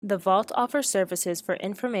The Vault offers services for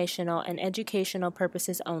informational and educational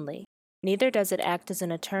purposes only. Neither does it act as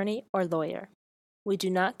an attorney or lawyer. We do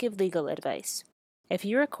not give legal advice. If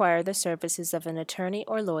you require the services of an attorney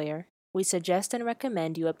or lawyer, we suggest and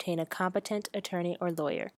recommend you obtain a competent attorney or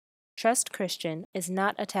lawyer. Trust Christian is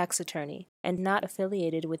not a tax attorney and not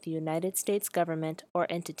affiliated with the United States government or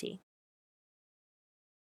entity.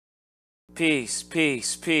 Peace,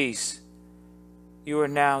 peace, peace. You are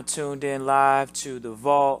now tuned in live to The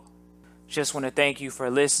Vault. Just want to thank you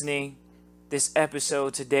for listening. This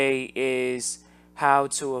episode today is how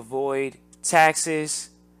to avoid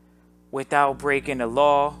taxes without breaking the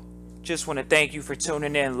law. Just want to thank you for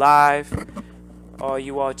tuning in live. All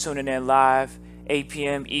you all tuning in live, 8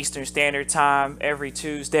 p.m. Eastern Standard Time every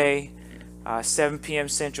Tuesday, 7 p.m.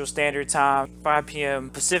 Central Standard Time, 5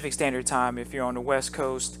 p.m. Pacific Standard Time if you're on the West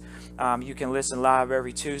Coast. You can listen live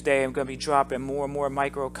every Tuesday. I'm going to be dropping more and more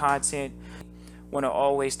micro content. Want to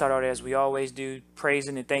always start out as we always do,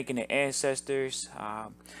 praising and thanking the ancestors,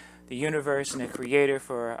 the universe, and the creator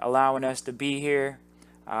for allowing us to be here.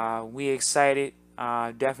 We excited,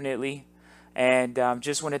 definitely. And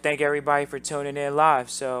just want to thank everybody for tuning in live.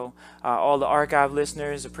 So all the archive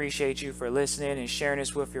listeners, appreciate you for listening and sharing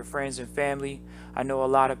this with your friends and family. I know a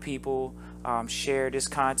lot of people share this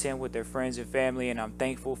content with their friends and family, and I'm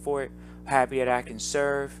thankful for it. Happy that I can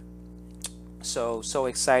serve. So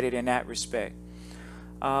excited in that respect.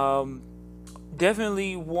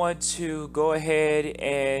 Definitely want to go ahead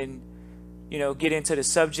and get into the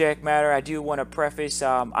subject matter. I do want to preface,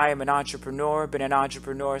 I am an entrepreneur, been an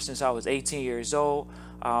entrepreneur since I was 18 years old.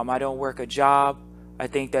 I don't work a job. I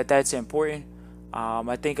think that that's important.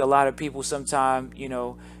 I think a lot of people sometimes,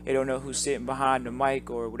 they don't know who's sitting behind the mic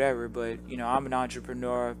or whatever, but, I'm an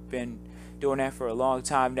entrepreneur. I've been doing that for a long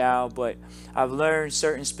time now, but I've learned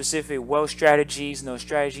certain specific wealth strategies, and those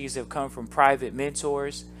strategies have come from private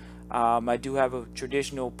mentors. I do have a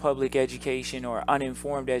traditional public education, or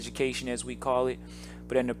uninformed education as we call it,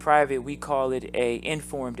 but in the private we call it a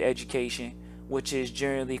informed education, which is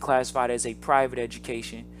generally classified as a private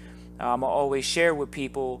education. I always share with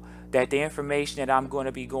people that the information that I'm going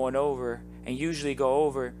to be going over, and usually go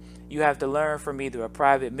over, you have to learn from either a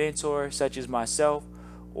private mentor such as myself,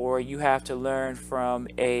 or you have to learn from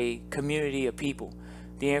a community of people.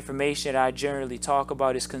 The information that I generally talk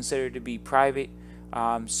about is considered to be private.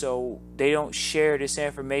 So they don't share this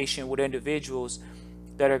information with individuals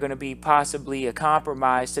that are going to be possibly a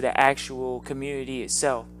compromise to the actual community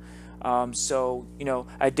itself.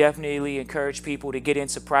 I definitely encourage people to get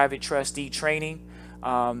into private trustee training.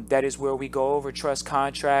 That is where we go over trust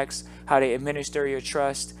contracts, how to administer your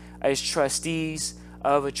trust as trustees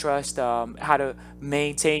of a trust, how to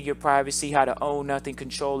maintain your privacy, how to own nothing,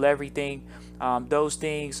 control everything. Those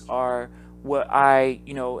things are what I,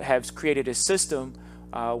 have created a system,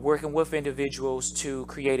 working with individuals to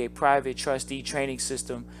create a private trustee training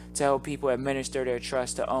system to help people administer their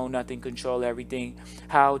trust, to own nothing, control everything.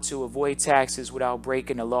 How to avoid taxes without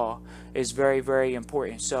breaking the law is very, very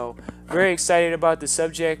important. So very excited about the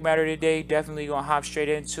subject matter today. Definitely gonna hop straight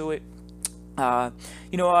into it. A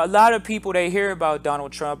lot of people, they hear about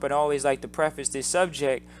Donald Trump and always like to preface this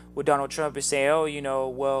subject with Donald Trump and say,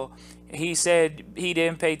 well, he said he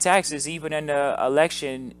didn't pay taxes even in the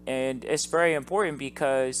election. And it's very important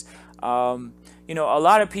because, a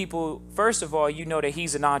lot of people, first of all, that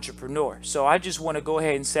he's an entrepreneur. So I just want to go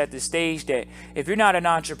ahead and set the stage that if you're not an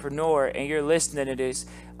entrepreneur and you're listening to this,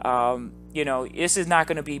 this is not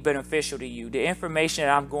going to be beneficial to you. The information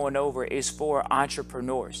that I'm going over is for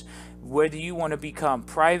entrepreneurs. Whether you want to become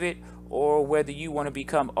private or whether you want to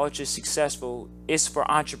become ultra successful, it's for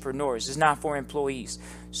entrepreneurs. It's not for employees.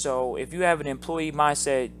 So if you have an employee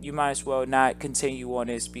mindset, you might as well not continue on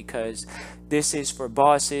this, because this is for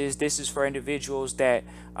bosses. This is for individuals that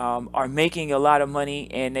are making a lot of money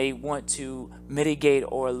and they want to mitigate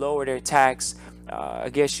or lower their tax, I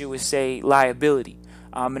guess you would say, liability.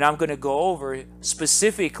 And I'm going to go over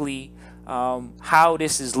specifically how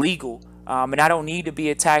this is legal. And I don't need to be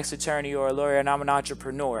a tax attorney or a lawyer, and I'm an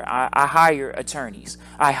entrepreneur. I hire attorneys.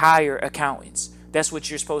 I hire accountants. That's what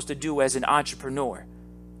you're supposed to do as an entrepreneur.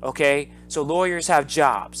 Okay? So lawyers have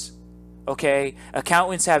jobs. Okay?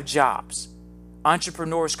 Accountants have jobs.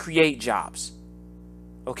 Entrepreneurs create jobs.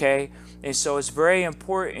 Okay? And so it's very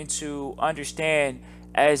important to understand,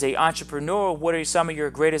 as an entrepreneur, what are some of your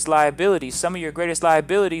greatest liabilities? Some of your greatest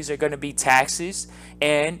liabilities are going to be taxes,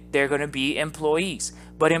 and they're going to be employees.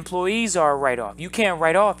 But employees are a write-off. You can't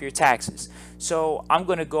write off your taxes. So I'm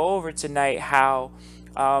going to go over tonight how,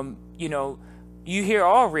 you hear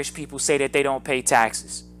all rich people say that they don't pay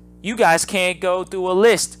taxes. You guys can't go through a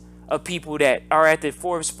list of people that are at the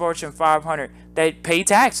Forbes Fortune 500 that pay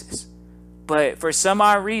taxes. But for some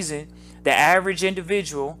odd reason, the average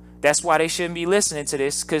individual, that's why they shouldn't be listening to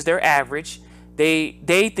this, because they're average.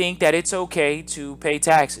 They think that it's okay to pay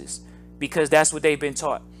taxes because that's what they've been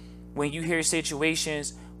taught. When you hear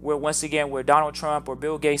situations where, once again, where Donald Trump or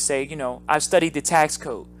Bill Gates say, I've studied the tax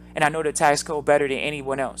code and I know the tax code better than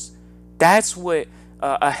anyone else. That's what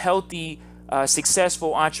a healthy,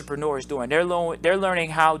 successful entrepreneur is doing. They're learning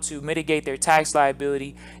how to mitigate their tax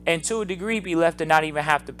liability and to a degree be left to not even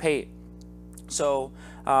have to pay it. So,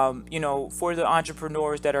 for the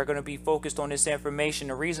entrepreneurs that are going to be focused on this information,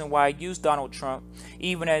 the reason why I use Donald Trump,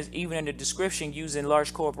 even in the description, using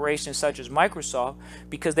large corporations such as Microsoft,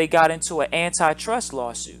 because they got into an antitrust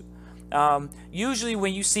lawsuit. Usually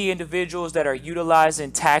when you see individuals that are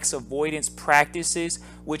utilizing tax avoidance practices,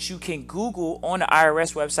 which you can Google on the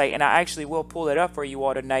IRS website, and I actually will pull it up for you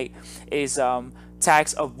all tonight, is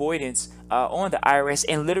tax avoidance on the IRS,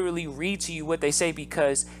 and literally read to you what they say,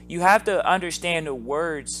 because you have to understand the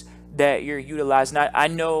words that you're utilizing. I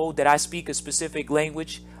know that I speak a specific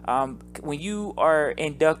language. When you are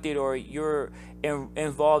inducted or you're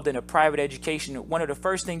involved in a private education, one of the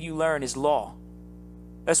first things you learn is law.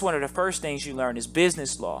 That's one of the first things you learn is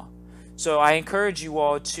business law. So I encourage you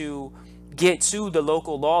all to get to the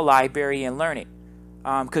local law library and learn it,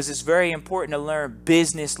 because it's very important to learn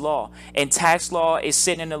business law, and tax law is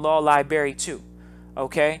sitting in the law library too.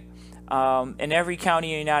 Okay, and every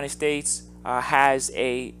county in the United States has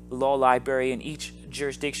a law library in each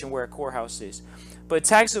jurisdiction where a courthouse is. But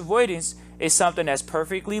tax avoidance is something that's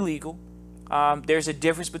perfectly legal. There's a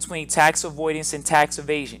difference between tax avoidance and tax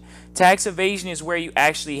evasion. Tax evasion is where you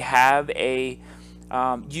actually have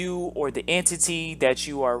you or the entity that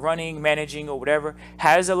you are running, managing, or whatever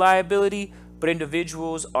has a liability, but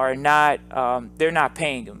individuals are not, they're not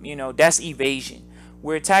paying them. That's evasion.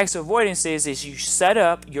 Where tax avoidance is you set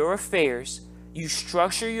up your affairs, you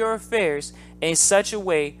structure your affairs in such a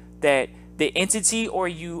way that the entity or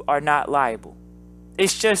you are not liable.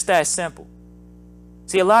 It's just that simple.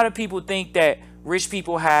 See, a lot of people think that rich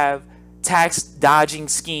people have tax dodging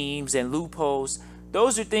schemes and loopholes.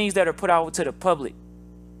 Those are things that are put out to the public.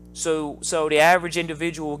 So the average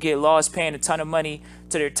individual will get lost paying a ton of money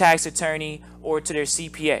to their tax attorney or to their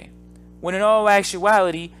CPA. When in all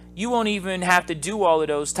actuality, you won't even have to do all of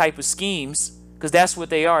those type of schemes, because that's what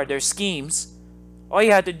they are. They're schemes. All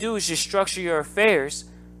you have to do is just structure your affairs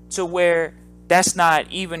to where that's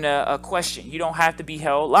not even a question. You don't have to be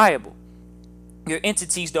held liable. Your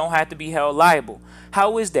entities don't have to be held liable.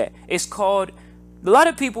 How is that? It's called, a lot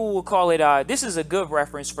of people will call it, this is a good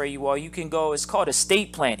reference for you all. You can go, it's called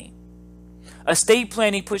estate planning. Estate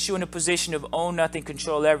planning puts you in a position of own nothing,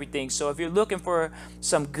 control everything. So if you're looking for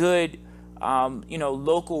some good,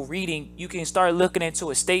 local reading, you can start looking into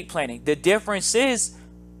estate planning. The difference is,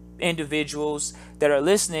 individuals that are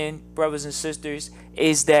listening, brothers and sisters,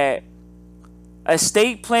 is that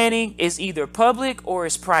estate planning is either public or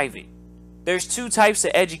it's private. There's two types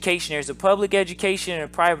of education. There's a public education and a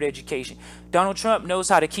private education. Donald Trump knows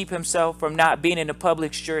how to keep himself from not being in the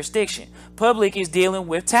public's jurisdiction. Public is dealing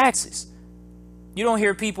with taxes. You don't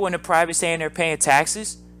hear people in the private saying they're paying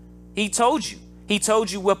taxes. He told you. He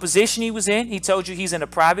told you what position he was in. He told you he's in a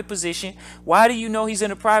private position. Why do you know he's in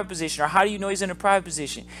a private position? Or how do you know he's in a private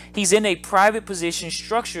position? He's in a private position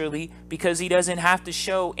structurally because he doesn't have to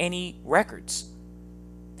show any records.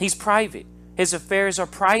 He's private. His affairs are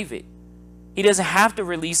private. He doesn't have to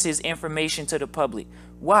release his information to the public.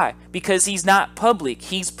 Why? Because he's not public.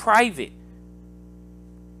 He's private.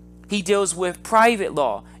 He deals with private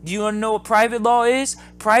law. Do you want to know what private law is?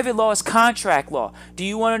 Private law is contract law. Do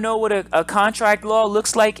you want to know what a contract law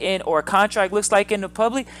looks like or a contract looks like in the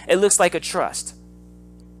public? It looks like a trust.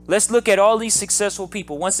 Let's look at all these successful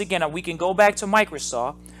people. Once again, we can go back to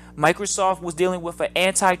Microsoft. Microsoft was dealing with an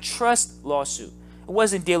antitrust lawsuit. It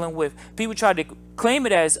wasn't dealing with, people tried to claim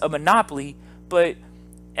it as a monopoly, but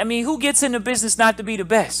I mean, who gets in the business not to be the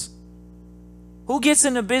best? Who gets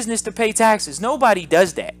in the business to pay taxes? Nobody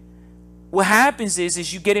does that. What happens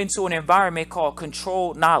is you get into an environment called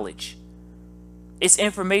controlled knowledge. It's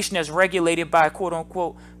information that's regulated by, quote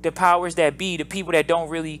unquote, the powers that be, the people that don't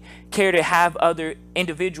really care to have other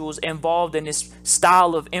individuals involved in this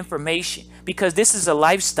style of information, because this is a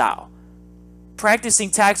lifestyle. Practicing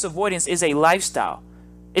tax avoidance is a lifestyle.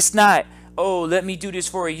 It's not, oh, let me do this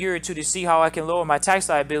for a year or two to see how I can lower my tax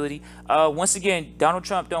liability. Once again, Donald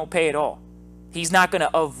Trump don't pay at all. He's not going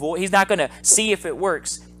to avoid, he's not going to see if it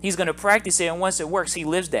works. He's going to practice it, and once it works, he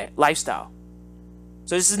lives that lifestyle.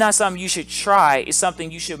 So this is not something you should try. It's something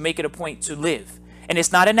you should make it a point to live. And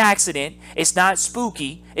it's not an accident. It's not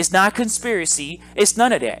spooky. It's not conspiracy. It's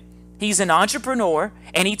none of that. He's an entrepreneur,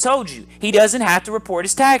 and he told you he doesn't have to report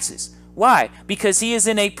his taxes. Why? Because he is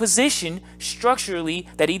in a position structurally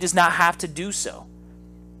that he does not have to do so.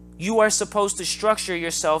 You are supposed to structure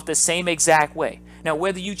yourself the same exact way. Now,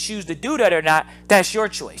 whether you choose to do that or not, that's your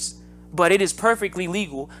choice. But it is perfectly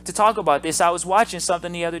legal to talk about this. I was watching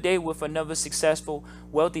something the other day with another successful,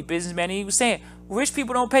 wealthy businessman, and he was saying, rich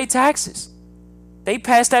people don't pay taxes. They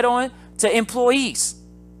pass that on to employees.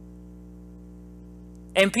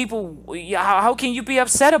 And people, how can you be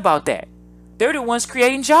upset about that? They're the ones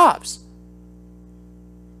creating jobs.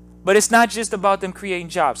 But it's not just about them creating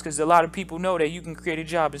jobs, because a lot of people know that you can create a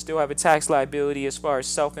job and still have a tax liability as far as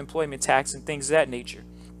self-employment tax and things of that nature.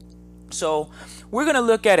 So we're going to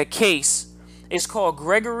look at a case. It's called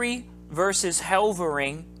Gregory versus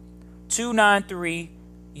Helvering, 293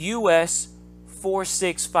 U.S.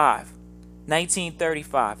 465,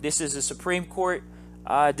 1935. This is a Supreme Court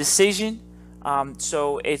decision.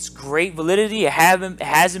 So it's great validity. It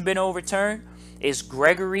hasn't been overturned. It's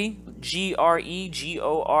Gregory, Gregory,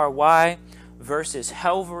 versus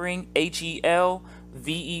Helvering,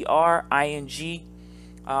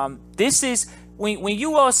 Helvering. This is when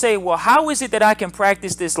you all say, well, how is it that I can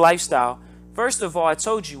practice this lifestyle? First of all, I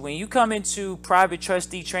told you, when you come into private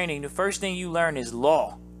trustee training, the first thing you learn is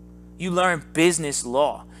law. You learn business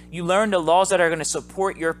law. You learn the laws that are going to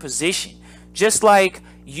support your position. Just like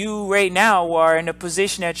you right now are in the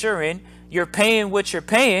position that you're in, you're paying what you're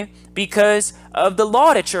paying because of the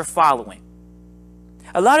law that you're following.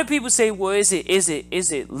 A lot of people say, well, is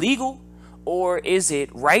it legal, or is it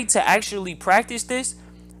right to actually practice this?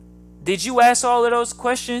 Did you ask all of those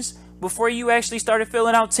questions before you actually started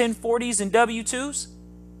filling out 1040s and W-2s?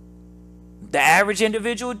 The average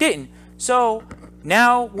individual didn't. So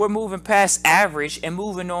now we're moving past average and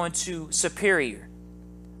moving on to superior.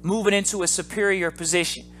 Moving into a superior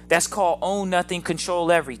position. That's called own nothing,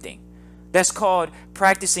 control everything. That's called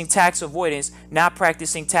practicing tax avoidance, not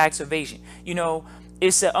practicing tax evasion. You know,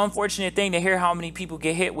 it's an unfortunate thing to hear how many people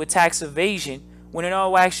get hit with tax evasion when in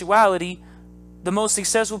all actuality, the most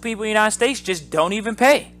successful people in the United States just don't even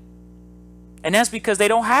pay. And that's because they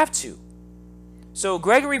don't have to. So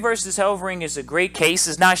Gregory versus Helvering is a great case.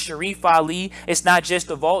 It's not Sharif Ali. It's not just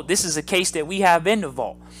the vault. This is a case that we have in the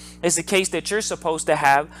vault. It's a case that you're supposed to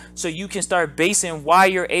have so you can start basing why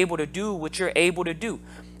you're able to do what you're able to do.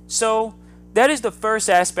 So that is the first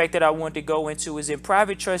aspect that I want to go into, is in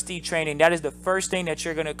private trustee training. That is the first thing that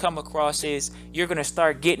you're going to come across, is you're going to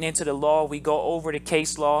start getting into the law. We go over the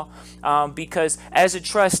case law because as a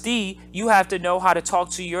trustee, you have to know how to talk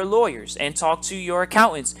to your lawyers and talk to your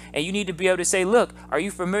accountants. And you need to be able to say, look, are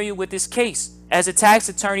you familiar with this case? As a tax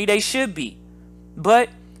attorney, they should be. But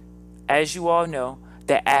as you all know,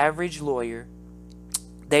 the average lawyer,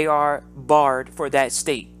 they are barred for that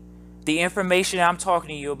state. The information I'm talking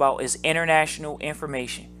to you about is international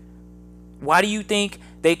information. Why do you think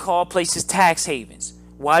they call places tax havens?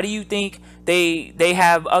 Why do you think they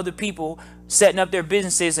have other people setting up their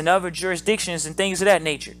businesses in other jurisdictions and things of that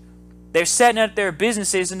nature? They're setting up their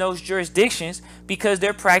businesses in those jurisdictions because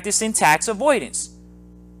they're practicing tax avoidance.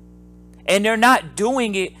 And they're not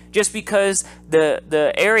doing it just because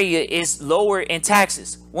the area is lower in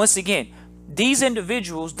taxes. Once again, these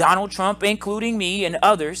individuals, Donald Trump, including me and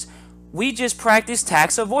others, we just practice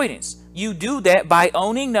tax avoidance. You do that by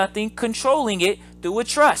owning nothing, controlling it through a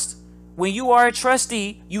trust. When you are a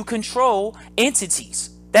trustee, you control entities.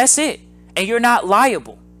 That's it. And you're not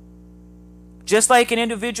liable. Just like an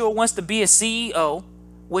individual wants to be a CEO,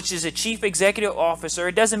 which is a chief executive officer,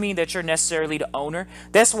 it doesn't mean that you're necessarily the owner.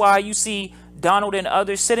 That's why you see Donald and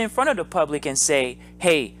others sit in front of the public and say,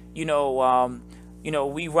 hey, we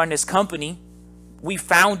run this company. We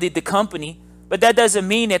founded the company. But that doesn't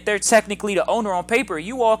mean that they're technically the owner on paper.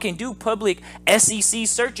 You all can do public SEC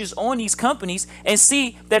searches on these companies and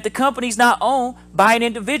see that the company's not owned by an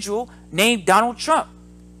individual named Donald Trump.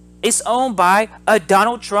 It's owned by a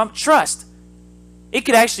Donald Trump trust. It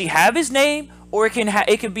could actually have his name, or it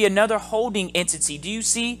can be another holding entity. Do you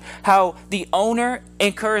see how the owner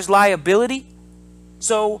incurs liability?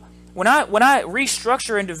 So when I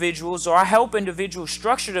restructure individuals, or I help individuals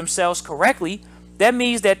structure themselves correctly, that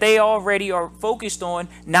means that they already are focused on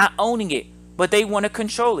not owning it, but they want to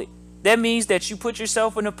control it. That means that you put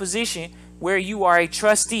yourself in a position where you are a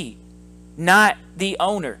trustee, not the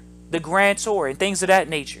owner, the grantor, and things of that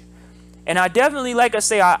nature. And I definitely, like I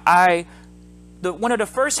say, one of the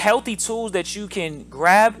first healthy tools that you can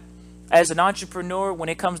grab as an entrepreneur when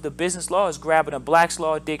it comes to business law is grabbing a Black's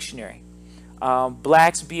Law Dictionary.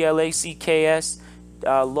 Black's, BLACKS,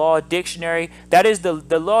 law dictionary. That is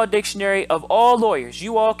the law dictionary of all lawyers.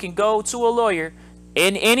 You all can go to a lawyer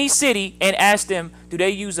in any city and ask them, do they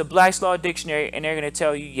use a Black's Law Dictionary? And they're going to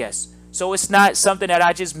tell you yes. So it's not something that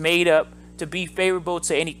I just made up to be favorable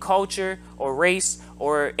to any culture or race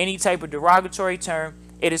or any type of derogatory term.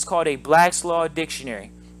 It is called a Black's Law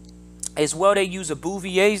Dictionary. As well, they use a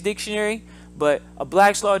Bouvier's dictionary, but a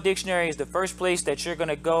Black's Law Dictionary is the first place that you're going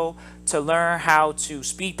to go to learn how to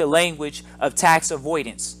speak the language of tax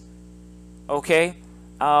avoidance. Okay?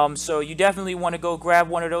 So you definitely want to go grab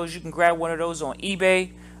one of those. You can grab one of those on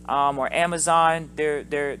eBay or Amazon.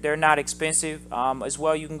 They're not expensive. As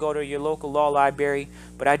well, you can go to your local law library.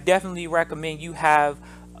 But I definitely recommend you have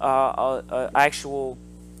a actual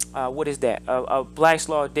what is that? A Black's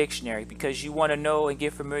Law Dictionary, because you want to know and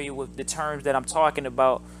get familiar with the terms that I'm talking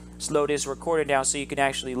about. Slow this recording down so you can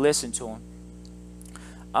actually listen to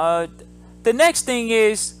them. The next thing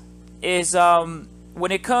is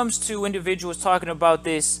when it comes to individuals talking about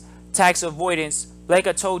this tax avoidance, like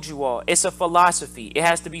I told you all, it's a philosophy. It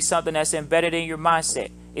has to be something that's embedded in your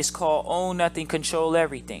mindset. It's called own nothing, control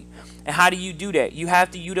everything. And how do you do that? You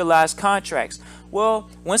have to utilize contracts. Well,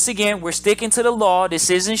 once again, we're sticking to the law. This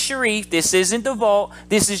isn't Sharif. This isn't the vault.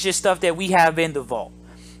 This is just stuff that we have in the vault.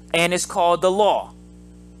 And it's called the law.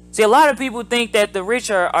 See, a lot of people think that the rich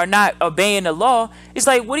are not obeying the law. It's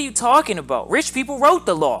like, what are you talking about? Rich people wrote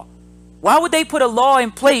the law. Why would they put a law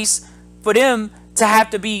in place for them to have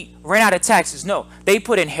to be ran out of taxes? No, they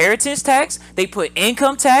put inheritance tax, they put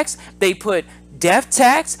income tax, they put death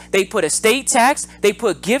tax, they put estate tax, they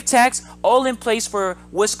put gift tax, all in place for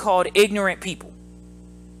what's called ignorant people.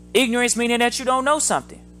 Ignorance meaning that you don't know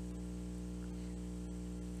something.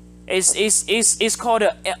 It's called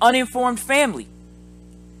an uninformed family.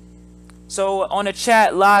 So on the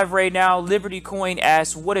chat live right now, Liberty Coin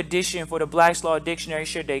asks, what edition for the Black's Law Dictionary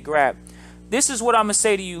should they grab? This is what I'm going to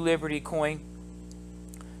say to you, Liberty Coin.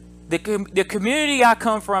 The community I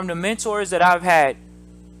come from, the mentors that I've had,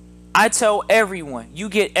 I tell everyone, you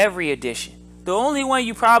get every edition. The only one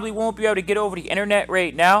you probably won't be able to get over the internet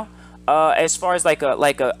right now, as far as like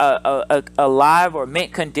a live or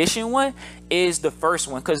mint condition one, is the first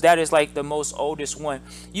one, because that is like the most oldest one.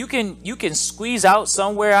 You can squeeze out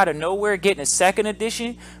somewhere out of nowhere getting a second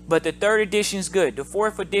edition, but the third edition is good. The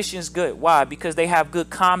fourth edition is good. Why? Because they have good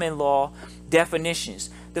common law definitions.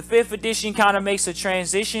 The fifth edition kind of makes a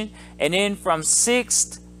transition, and then from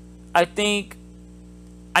sixth,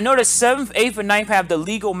 I know the 7th, 8th, and 9th have the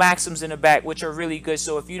legal maxims in the back, which are really good.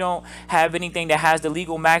 So if you don't have anything that has the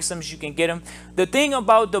legal maxims, you can get them. The thing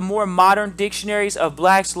about the more modern dictionaries of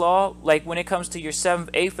Black's Law, like when it comes to your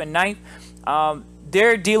 7th, 8th, and 9th,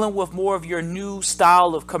 they're dealing with more of your new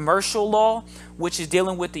style of commercial law, which is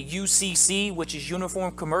dealing with the UCC, which is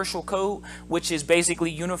Uniform Commercial Code, which is basically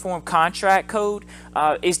Uniform Contract Code.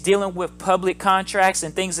 It's dealing with public contracts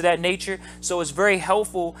and things of that nature. So it's very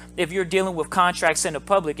helpful if you're dealing with contracts in the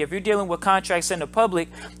public. If you're dealing with contracts in the public,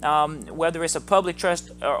 whether it's a public trust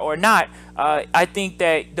or not, I think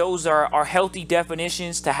that those are healthy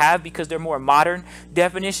definitions to have, because they're more modern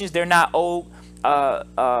definitions. They're not old.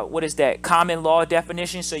 What is that, common law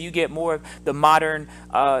definition, so you get more of the modern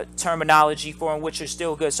terminology for them, which are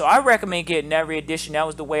still good. So I recommend getting every edition. That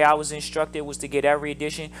was the way I was instructed, was to get every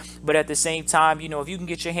edition. But at the same time, you know, if you can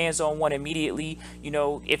get your hands on one immediately, you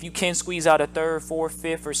know, if you can squeeze out a 3rd, 4th,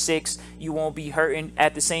 5th, or 6th, you won't be hurting.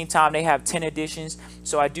 At the same time, they have 10 editions,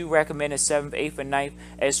 so I do recommend a 7th, 8th, and 9th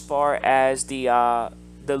as far as the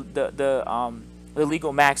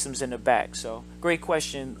legal maxims in the back. So great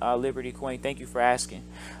question, Liberty Coin. Thank you for asking.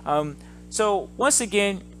 So once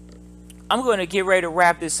again, I'm going to get ready to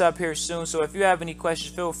wrap this up here soon. So if you have any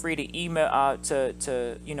questions, feel free to email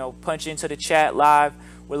to you know, punch into the chat live.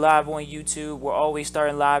 We're live on YouTube. We're always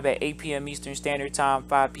starting live at 8 p.m. Eastern Standard Time,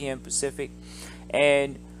 5 p.m. Pacific.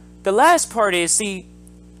 And the last part is, see,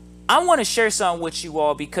 I want to share something with you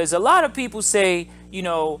all, because a lot of people say, you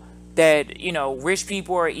know, that, you know, rich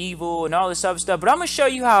people are evil and all this other stuff, but I'm gonna show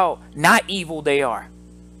you how not evil they are.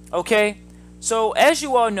 Okay, so as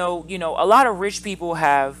you all know, you know, a lot of rich people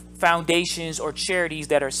have foundations or charities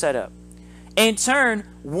that are set up. In turn,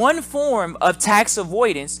 one form of tax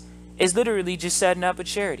avoidance is literally just setting up a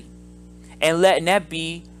charity and letting that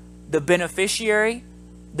be the beneficiary,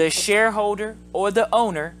 the shareholder, or the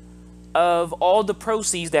owner of all the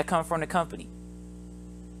proceeds that come from the company.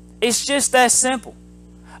 It's just that simple.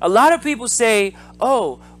 A lot of people say,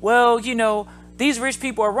 oh, well, you know, these rich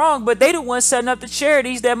people are wrong, but they the ones setting up the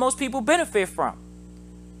charities that most people benefit from.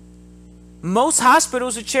 Most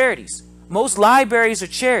hospitals are charities. Most libraries are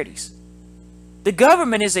charities. The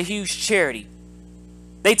government is a huge charity.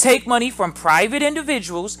 They take money from private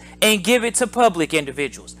individuals and give it to public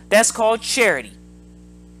individuals. That's called charity.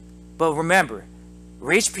 But remember,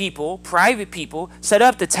 Rich people, private people, set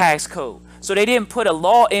up the tax code. So they didn't put a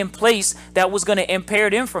law in place that was going to impair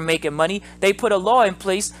them from making money. They put a law in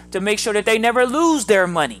place to make sure that they never lose their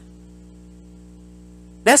money.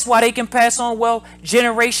 That's why they can pass on wealth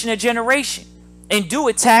generation to generation and do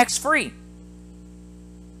it tax-free.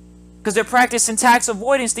 Because they're practicing tax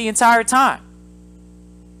avoidance the entire time.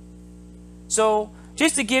 So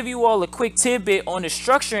just to give you all a quick tidbit on the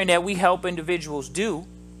structuring that we help individuals do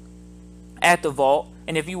at the vault,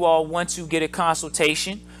 and if you all want to get a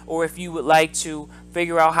consultation, or if you would like to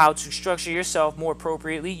figure out how to structure yourself more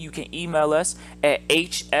appropriately, you can email us at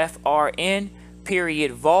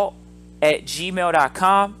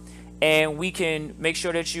hfrn.vault@gmail.com, and we can make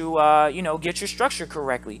sure that you get your structure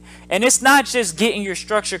correctly. And it's not just getting your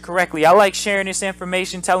structure correctly. I like sharing this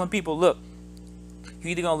information, telling people, look,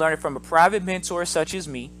 you're either going to learn it from a private mentor such as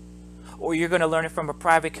me, or you're going to learn it from a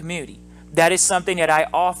private community. That is something that I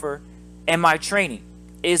offer in my training,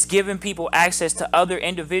 is giving people access to other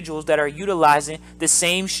individuals that are utilizing the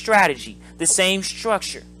same strategy, the same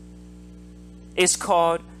structure. It's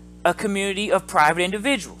called a community of private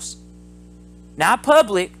individuals. Not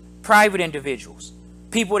public, private individuals.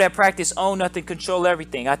 People that practice own nothing, control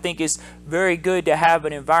everything. I think it's very good to have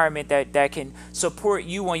an environment that can support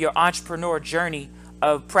you on your entrepreneur journey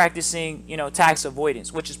of practicing, tax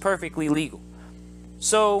avoidance, which is perfectly legal.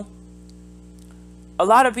 So a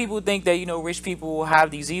lot of people think that, rich people will have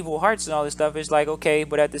these evil hearts and all this stuff. It's like, okay,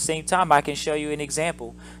 but at the same time, I can show you an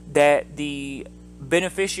example that the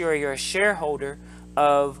beneficiary or shareholder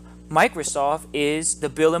of Microsoft is the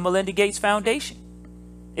Bill and Melinda Gates Foundation.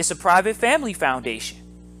 It's a private family foundation.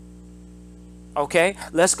 Okay,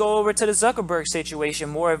 let's go over to the Zuckerberg situation,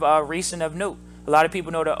 more of recent of note. A lot of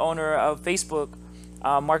people know the owner of Facebook,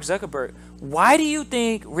 Mark Zuckerberg. Why do you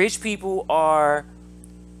think rich people are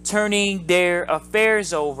turning their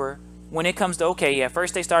affairs over when it comes to, okay, yeah,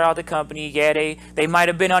 first they start out the company, yeah, they might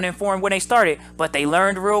have been uninformed when they started, but they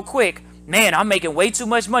learned real quick, man, I'm making way too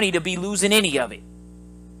much money to be losing any of it.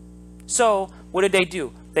 So what did they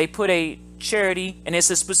do? They put a charity, and it's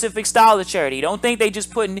a specific style of charity. Don't think they just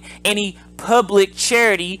putting any public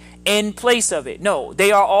charity in place of it. No,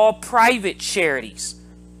 they are all private charities.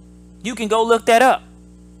 You can go look that up.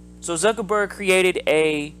 So Zuckerberg created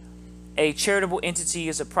a charitable entity.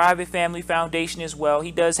 Is a private family foundation as well.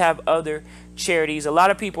 He does have other charities. A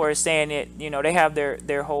lot of people are saying that, they have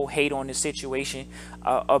their whole hate on the situation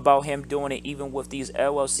about him doing it, even with these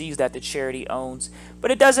LLCs that the charity owns.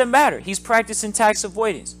 But it doesn't matter. He's practicing tax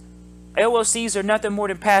avoidance. LLCs are nothing more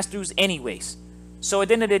than pass-throughs anyways. So at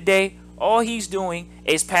the end of the day, all he's doing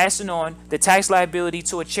is passing on the tax liability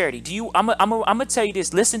to a charity. I'm gonna tell you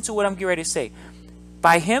this. Listen to what I'm getting ready to say.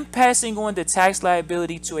 By him passing on the tax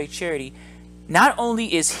liability to a charity, not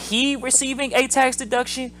only is he receiving a tax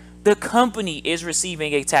deduction, the company is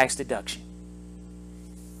receiving a tax deduction.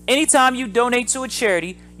 Anytime you donate to a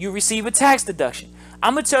charity, you receive a tax deduction.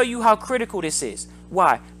 I'm going to tell you how critical this is.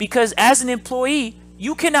 Why? Because as an employee,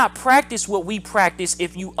 you cannot practice what we practice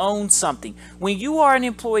if you own something. When you are an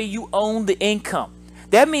employee, you own the income.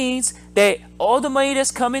 That means that all the money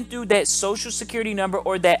that's coming through that social security number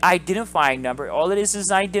or that identifying number, all it is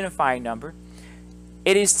an identifying number,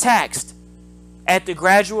 it is taxed at the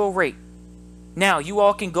gradual rate. Now, you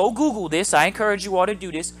all can go Google this. I encourage you all to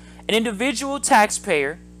do this. An individual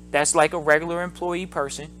taxpayer, that's like a regular employee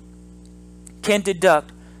person, can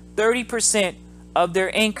deduct 30% of their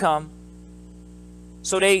income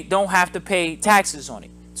so they don't have to pay taxes on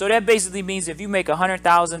it. So that basically means if you make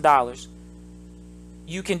 $100,000,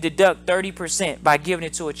 you can deduct 30% by giving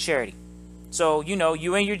it to a charity. So,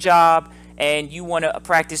 you in your job and you want to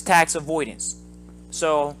practice tax avoidance.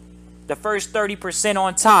 So the first 30%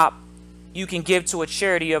 on top, you can give to a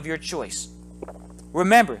charity of your choice.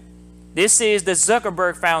 Remember, this is the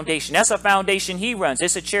Zuckerberg Foundation. That's a foundation he runs.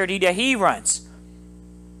 It's a charity that he runs.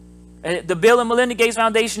 The Bill and Melinda Gates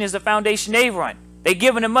Foundation is the foundation they run. They're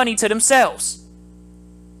giving the money to themselves.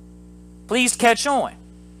 Please catch on.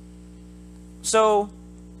 So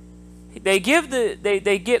they give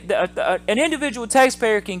an individual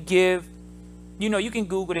taxpayer can give, you can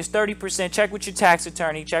Google this, 30%. Check with your tax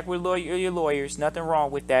attorney. Check with your lawyers. Nothing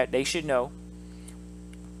wrong with that. They should know.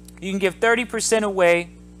 You can give 30% away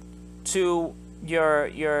to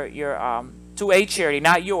to a charity,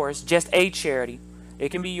 not yours, just a charity. It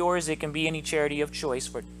can be yours. It can be any charity of choice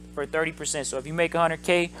for 30%. So if you make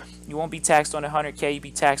 100K, you won't be taxed on 100K. You'll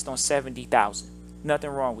be taxed on 70,000. Nothing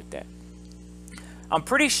wrong with that. I'm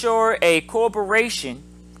pretty sure a corporation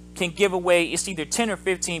can give away, it's either 10 or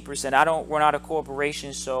 15%. We're not a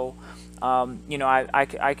corporation, so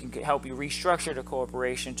I can help you restructure the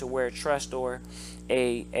corporation to where a trust or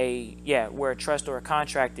where a trust or a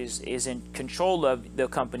contract is in control of the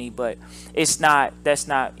company, but that's not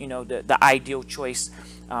the ideal choice.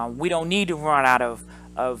 We don't need to run out of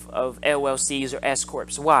LLCs or S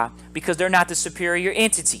corps. Why? Because they're not the superior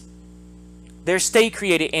entity. They're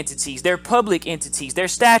state-created entities. They're public entities. They're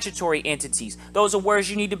statutory entities. Those are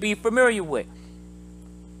words you need to be familiar with.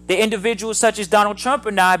 The individuals such as Donald Trump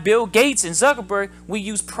and I, Bill Gates and Zuckerberg, we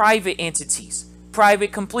use private entities.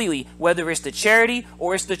 Private completely, whether it's the charity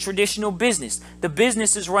or it's the traditional business. The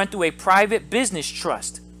business is run through a private business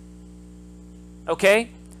trust. Okay?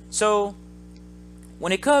 So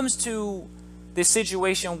when it comes to the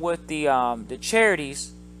situation with the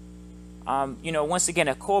charities, once again,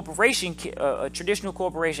 a corporation, a traditional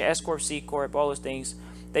corporation, S corp, C corp, all those things,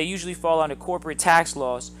 they usually fall under corporate tax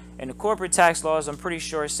laws. And the corporate tax laws, I'm pretty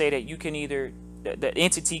sure, say that you can either the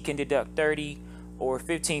entity can deduct 30 or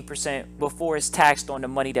 15% before it's taxed on the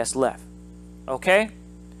money that's left. Okay,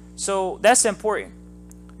 so that's important.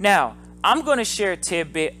 Now, I'm going to share a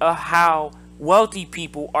tidbit of how wealthy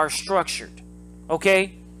people are structured.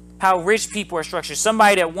 Okay, how rich people are structured.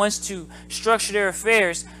 Somebody that wants to structure their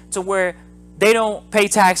affairs to where they don't pay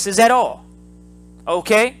taxes at all.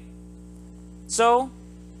 Okay, so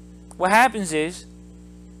what happens is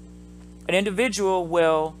an individual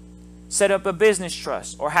will set up a business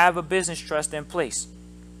trust or have a business trust in place.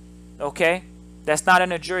 Okay, that's not in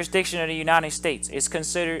the jurisdiction of the United States. It's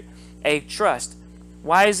considered a trust.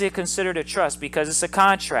 Why is it considered a trust? Because it's a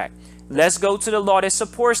contract. Let's go to the law that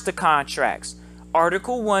supports the contracts.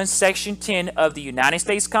 Article 1, Section 10 of the United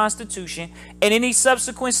States Constitution, and any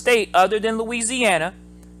subsequent state other than Louisiana,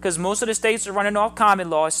 because most of the states are running off common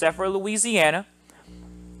law except for Louisiana.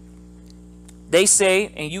 They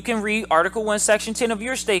say, and you can read Article 1, Section 10 of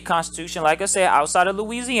your state constitution, like I said, outside of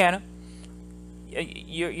Louisiana,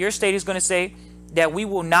 your state is going to say that we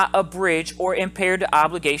will not abridge or impair the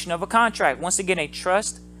obligation of a contract. Once again, a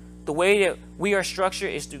trust, the way that we are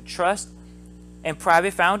structured is through trust and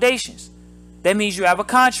private foundations. That means you have a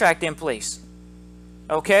contract in place.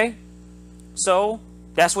 Okay? So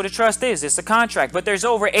that's what a trust is. It's a contract. But there's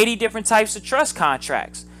over 80 different types of trust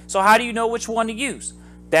contracts. So how do you know which one to use?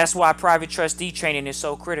 That's why private trustee training is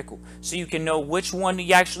so critical. So you can know which one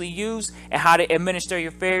to actually use and how to administer your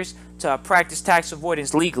affairs to practice tax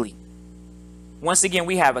avoidance legally. Once again,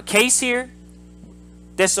 we have a case here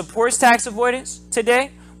that supports tax avoidance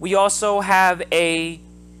today. We also have the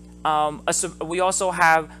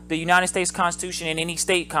United States Constitution and any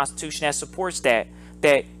state constitution that supports that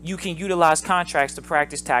you can utilize contracts to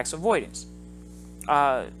practice tax avoidance.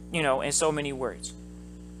 In so many words.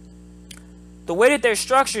 The way that they're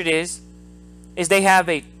structured is they have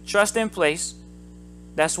a trust in place.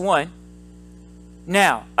 That's one.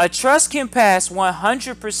 Now, a trust can pass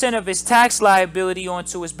 100% of its tax liability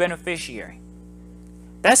onto its beneficiary.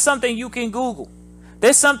 That's something you can Google.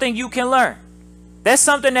 That's something you can learn. That's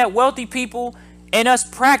something that wealthy people and us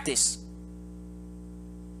practice.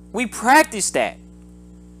 We practice that.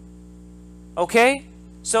 Okay?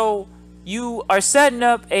 So you are setting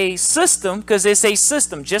up a system, because it's a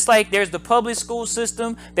system. Just like there's the public school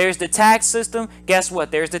system, there's the tax system. Guess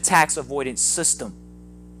what? There's the tax avoidance system.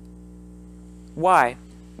 Why?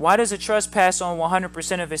 Why does a trust pass on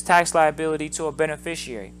 100% of its tax liability to a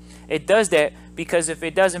beneficiary? It does that because if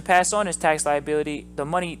it doesn't pass on its tax liability, the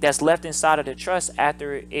money that's left inside of the trust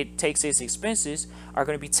after it takes its expenses are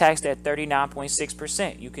going to be taxed at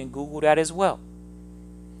 39.6%. You can Google that as well.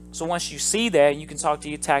 So once you see that, you can talk to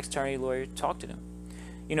your tax attorney, lawyer, talk to them.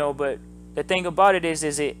 But the thing about it is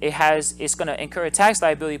it's going to incur a tax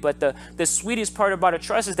liability. But the sweetest part about a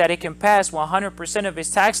trust is that it can pass 100% of its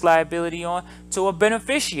tax liability on to a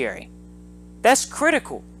beneficiary. That's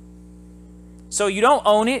critical. So you don't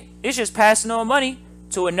own it. It's just passing on money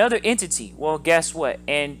to another entity. Well, guess what?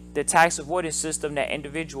 And the tax avoidance system that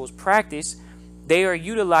individuals practice, they are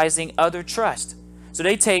utilizing other trusts. So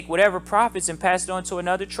they take whatever profits and pass it on to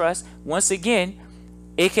another trust. Once again,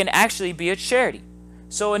 it can actually be a charity.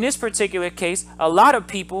 So in this particular case, a lot of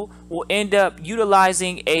people will end up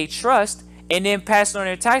utilizing a trust and then passing on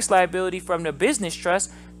their tax liability from the business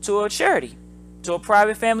trust to a charity, to a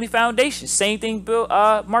private family foundation. Same thing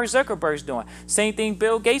Mark Zuckerberg's doing. Same thing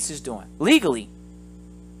Bill Gates is doing legally.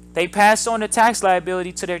 They pass on the tax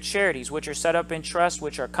liability to their charities, which are set up in trusts,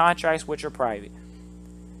 which are contracts, which are private.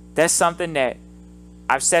 That's something that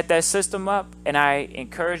I've set that system up, and I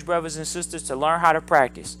encourage brothers and sisters to learn how to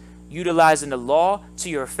practice, utilizing the law to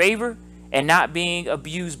your favor and not being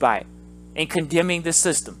abused by it and condemning the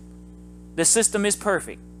system. The system is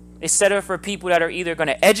perfect. It's set up for people that are either going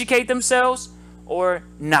to educate themselves or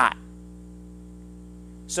not.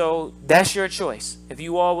 So that's your choice. If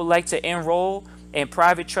you all would like to enroll in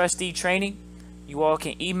private trustee training, you all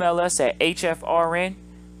can email us at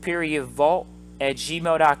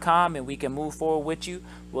hfrn.vault@gmail.com and we can move forward with you.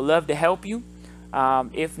 We'll love to help you.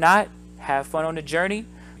 If not, have fun on the journey.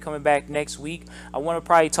 Coming back next week, I want to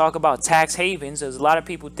probably talk about tax havens, as a lot of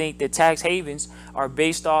people think that tax havens are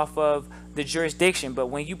based off of the jurisdiction. But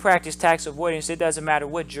when you practice tax avoidance, it doesn't matter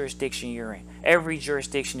what jurisdiction you're in. Every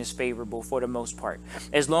jurisdiction is favorable for the most part,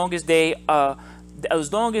 as long as they are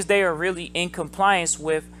really in compliance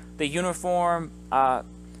with the uniform kind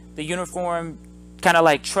of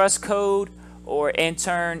like trust code, or in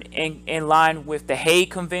turn in line with the Hague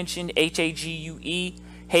Convention, HAGUE,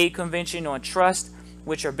 Hague Convention on Trust,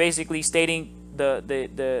 which are basically stating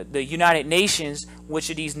the United Nations, which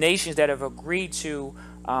are these nations that have agreed to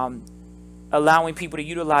allowing people to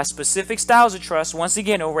utilize specific styles of trust. Once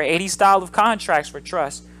again, over 80 styles of contracts for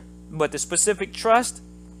trust, but the specific trust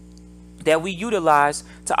that we utilize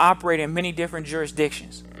to operate in many different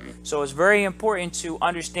jurisdictions. So it's very important to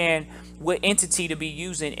understand what entity to be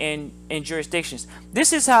using in jurisdictions.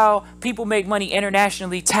 This is how people make money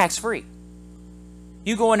internationally tax-free.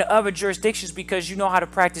 You go into other jurisdictions because you know how to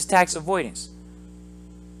practice tax avoidance.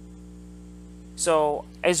 So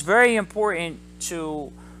it's very important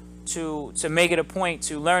to make it a point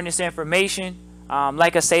to learn this information.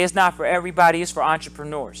 Like I say, it's not for everybody. It's for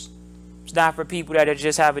entrepreneurs. It's not for people that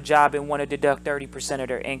just have a job and want to deduct 30% of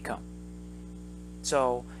their income.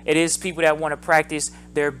 So it is people that want to practice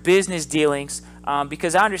their business dealings,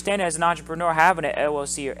 because I understand as an entrepreneur having an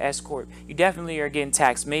LLC or S corp, you definitely are getting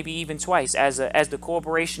taxed, maybe even twice, as the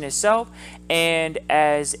corporation itself and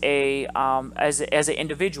as an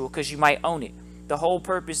individual, because you might own it. The whole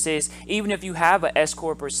purpose is, even if you have a S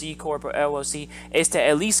corp or C corp or LLC, is to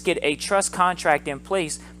at least get a trust contract in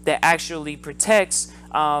place that actually protects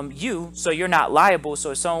you, so you're not liable.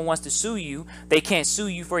 So if someone wants to sue you, they can't sue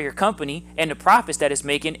you for your company and the profits that it's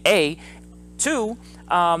making. Two,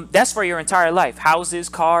 that's for your entire life. Houses,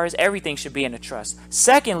 cars, everything should be in a trust.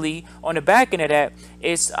 Secondly, on the back end of that,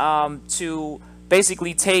 it's to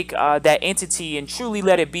basically take that entity and truly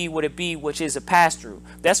let it be what it be, which is a pass-through.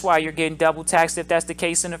 That's why you're getting double taxed if that's the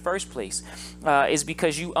case in the first place, is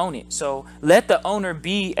because you own it. So let the owner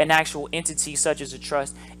be an actual entity such as a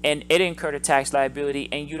trust, and it incur the tax liability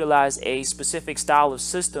and utilize a specific style of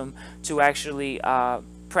system to actually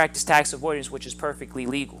practice tax avoidance, which is perfectly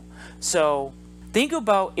legal. So think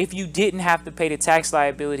about if you didn't have to pay the tax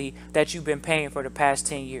liability that you've been paying for the past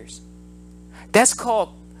 10 years. That's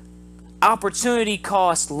called opportunity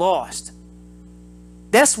cost lost.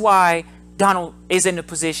 That's why Donald is in the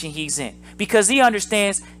position he's in, because he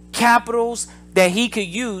understands capitals that he could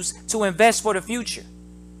use to invest for the future.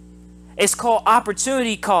 It's called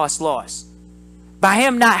opportunity cost loss. By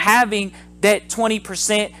him not having that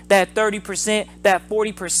 20%, that 30%, that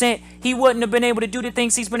 40%, he wouldn't have been able to do the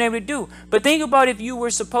things he's been able to do. But think about if you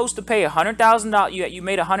were supposed to pay $100,000, you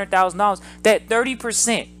made $100,000, that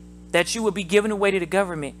 30% that you would be giving away to the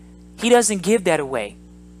government, he doesn't give that away.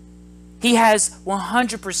 He has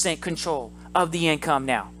 100% control of the income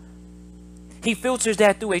now. He filters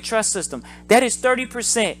that through a trust system. That is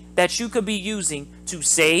 30% that you could be using to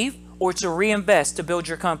save or to reinvest to build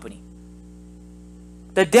your company.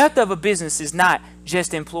 The death of a business is not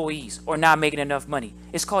just employees or not making enough money.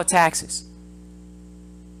 It's called taxes.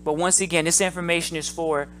 But once again, this information is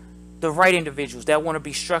for the right individuals that want to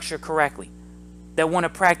be structured correctly, that want to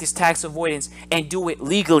practice tax avoidance and do it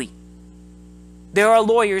legally. There are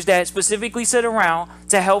lawyers that specifically sit around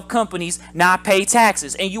to help companies not pay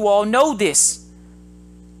taxes, and you all know this.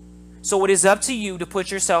 So it is up to you to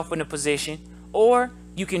put yourself in a position, or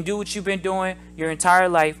you can do what you've been doing your entire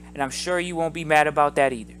life, and I'm sure you won't be mad about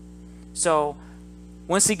that either. So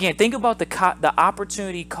once again, think about the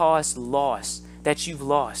opportunity cost loss that you've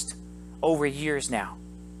lost over years now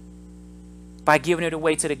by giving it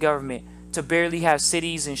away to the government to barely have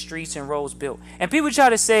cities and streets and roads built. And people try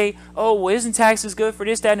to say, oh, well, isn't taxes good for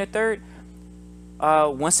this, that, and the third?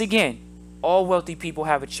 Once again, all wealthy people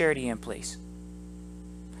have a charity in place.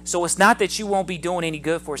 So it's not that you won't be doing any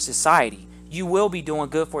good for society. You will be doing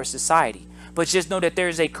good for society. But just know that there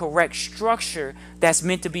is a correct structure that's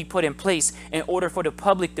meant to be put in place in order for the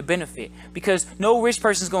public to benefit. Because no rich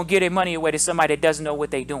person is going to give their money away to somebody that doesn't know what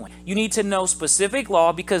they're doing. You need to know specific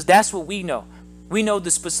law, because that's what we know. We know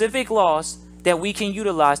the specific laws that we can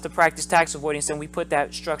utilize to practice tax avoidance, and we put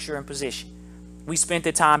that structure in position. We spent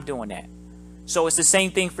the time doing that. So it's the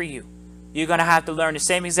same thing for you. You're going to have to learn the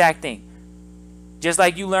same exact thing. Just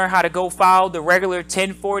like you learn how to go file the regular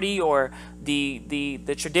 1040 or the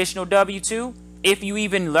traditional W-2, if you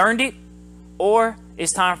even learned it, or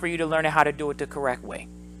it's time for you to learn how to do it the correct way.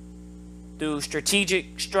 through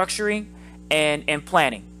strategic structuring and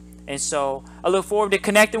planning. And so I look forward to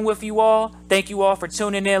connecting with you all. Thank you all for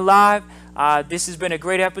tuning in live. This has been a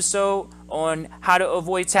great episode on how to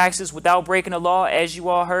avoid taxes without breaking the law. As you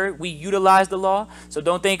all heard, we utilize the law. So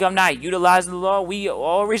don't think I'm not utilizing the law. We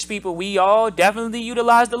all rich people, we all definitely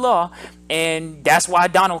utilize the law. And that's why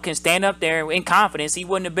Donald can stand up there in confidence. He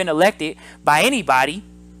wouldn't have been elected by anybody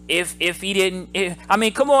if he didn't. I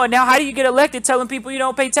mean, come on now. How do you get elected telling people you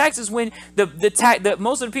don't pay taxes when the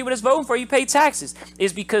most of the people that's voting for you pay taxes?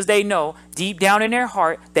 Is because they know deep down in their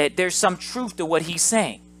heart that there's some truth to what he's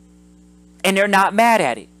saying. And they're not mad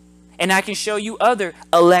at it. And I can show you other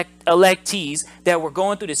electees that were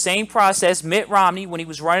going through the same process. Mitt Romney, when he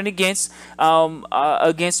was running against Barack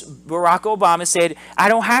Obama, said, I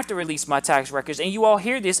don't have to release my tax records. And you all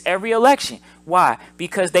hear this every election. Why?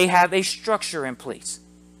 Because they have a structure in place.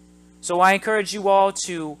 So I encourage you all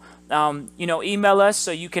to email us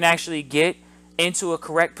so you can actually get into a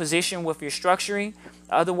correct position with your structuring.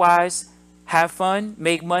 Otherwise, have fun,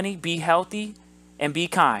 make money, be healthy, and be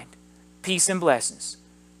kind. Peace and blessings.